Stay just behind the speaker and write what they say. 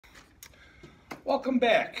Welcome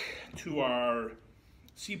back to our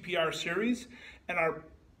CPR series, and our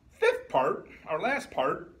fifth part, our last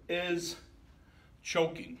part, is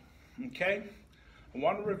choking, okay? I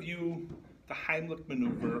want to review the Heimlich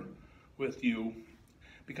Maneuver with you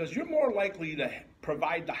because you're more likely to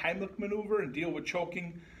provide the Heimlich Maneuver and deal with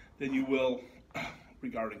choking than you will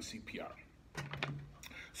regarding CPR.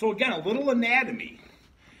 So again, a little anatomy.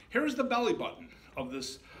 Here's the belly button of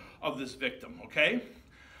this victim, okay?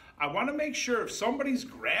 I want to make sure if somebody's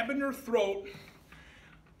grabbing their throat,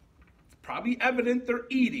 it's probably evident they're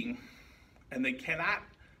eating and they cannot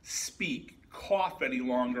speak, cough any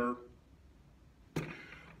longer.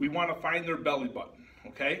 We want to find their belly button,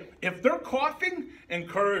 okay? If they're coughing,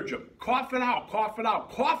 encourage them. Cough it out,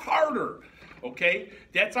 cough harder, okay?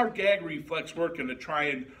 That's our gag reflex working to try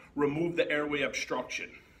and remove the airway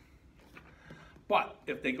obstruction. But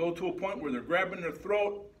if they go to a point where they're grabbing their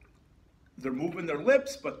throat, they're moving their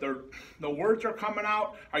lips, but no words are coming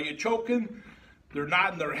out. Are you choking? They're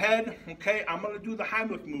nodding their head. Okay, I'm going to do the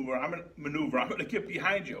Heimlich maneuver. I'm going to get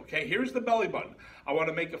behind you. Okay, here's the belly button. I want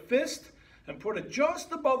to make a fist and put it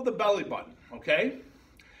just above the belly button. Okay,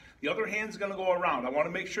 the other hand's going to go around. I want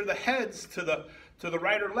to make sure the head's to the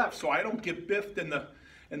right or left, so I don't get biffed in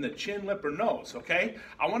the chin, lip, or nose. Okay,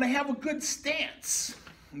 I want to have a good stance.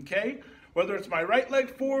 Okay, whether it's my right leg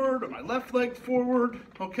forward or my left leg forward.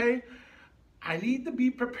 Okay. I need to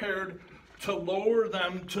be prepared to lower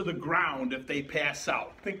them to the ground if they pass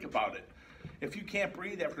out. Think about it. If you can't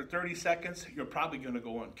breathe after 30 seconds, you're probably going to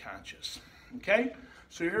go unconscious. Okay?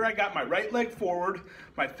 So here I got my right leg forward.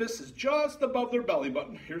 My fist is just above their belly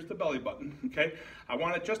button. Here's the belly button. Okay? I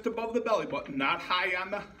want it just above the belly button, not high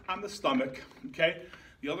on the stomach. Okay?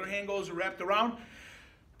 The other hand goes wrapped around.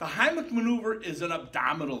 The Heimlich maneuver is an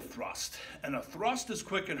abdominal thrust, and a thrust is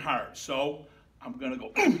quick and hard. So I'm going to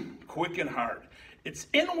go quick and hard. It's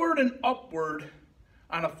inward and upward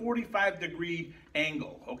on a 45-degree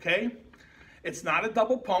angle, okay? It's not a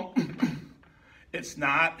double pump. It's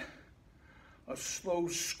not a slow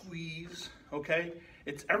squeeze, okay?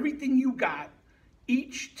 It's everything you got.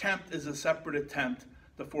 Each attempt is a separate attempt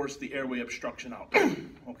to force the airway obstruction out,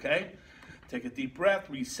 okay? Take a deep breath,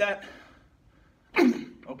 reset,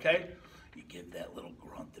 okay? You give that little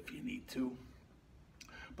grunt if you need to.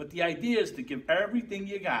 But the idea is to give everything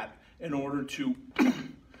you got in order to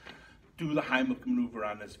do the Heimlich maneuver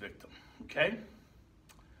on this victim, okay?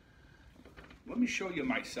 Let me show you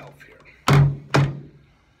myself here.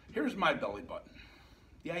 Here's my belly button.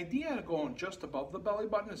 The idea of going just above the belly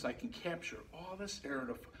button is I can capture all this air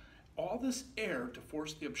to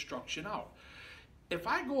force the obstruction out. If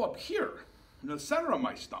I go up here in the center of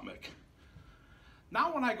my stomach,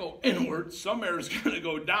 now when I go inward, some air is going to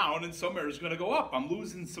go down and some air is going to go up. I'm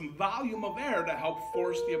losing some volume of air to help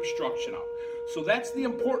force the obstruction out. So that's the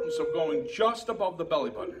importance of going just above the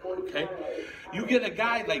belly button, okay? You get a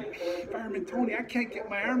guy like, Fireman Tony, I can't get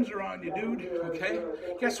my arms around you, dude, okay?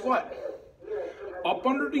 Guess what? Up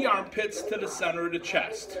under the armpits to the center of the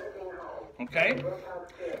chest, okay?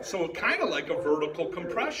 So kind of like a vertical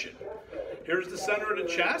compression. Here's the center of the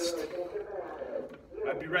chest.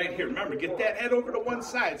 I'd be right here. Remember, get that head over to one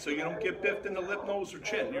side so you don't get biffed in the lip, nose, or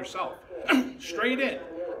chin yourself. Straight in.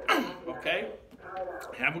 Okay?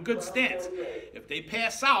 Have a good stance. If they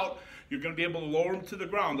pass out, you're going to be able to lower them to the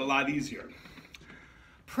ground a lot easier.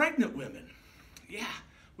 Pregnant women. Yeah,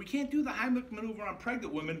 we can't do the Heimlich maneuver on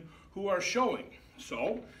pregnant women who are showing.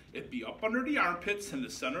 So, it'd be up under the armpits in the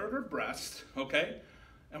center of her breast, okay?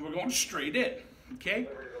 And we're going straight in, okay?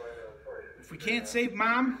 If we can't save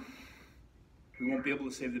mom, we won't be able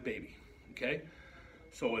to save the baby, okay?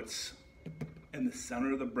 So it's in the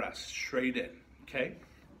center of the breast, straight in, okay?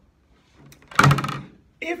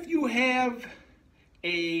 If you have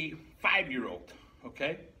a 5-year-old,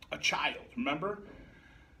 okay, a child, remember,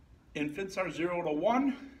 infants are 0 to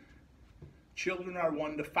 1, children are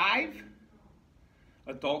 1 to 5,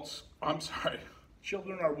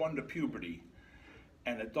 children are 1 to puberty,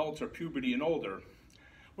 and adults are puberty and older.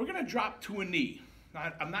 We're gonna drop to a knee.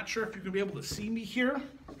 I'm not sure if you're going to be able to see me here.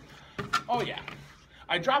 Oh, yeah.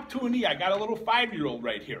 I dropped to a knee. I got a little 5-year-old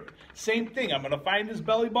right here. Same thing. I'm going to find his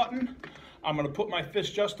belly button. I'm going to put my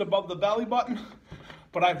fist just above the belly button.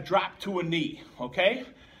 But I've dropped to a knee, okay?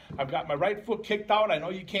 I've got my right foot kicked out. I know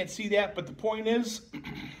you can't see that, but the point is,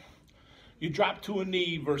 you drop to a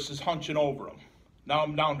knee versus hunching over them. Now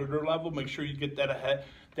I'm down to their level. Make sure you get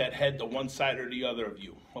that head to one side or the other of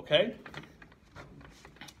you, okay?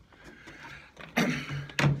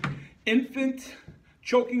 Infant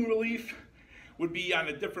choking relief would be on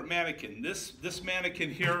a different mannequin. This mannequin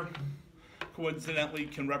here, coincidentally,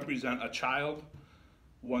 can represent a child,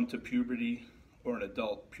 1 to puberty, or an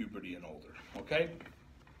adult, puberty and older, okay?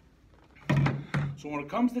 So when it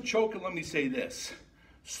comes to choking, let me say this.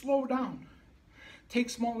 Slow down. Take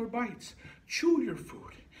smaller bites. Chew your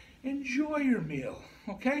food. Enjoy your meal,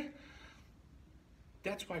 okay?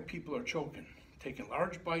 That's why people are choking. Taking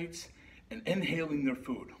large bites and inhaling their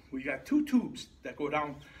food. We got two tubes that go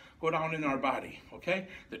down in our body, okay?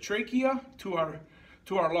 The trachea to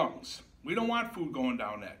our lungs. We don't want food going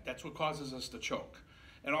down that. That's what causes us to choke.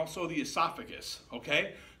 And also the esophagus,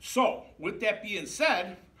 okay? So, with that being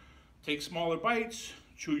said, take smaller bites,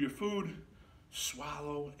 chew your food,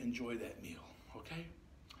 swallow, enjoy that meal, okay?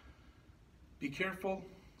 Be careful,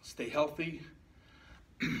 stay healthy.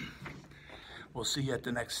 We'll see you at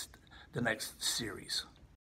the next series.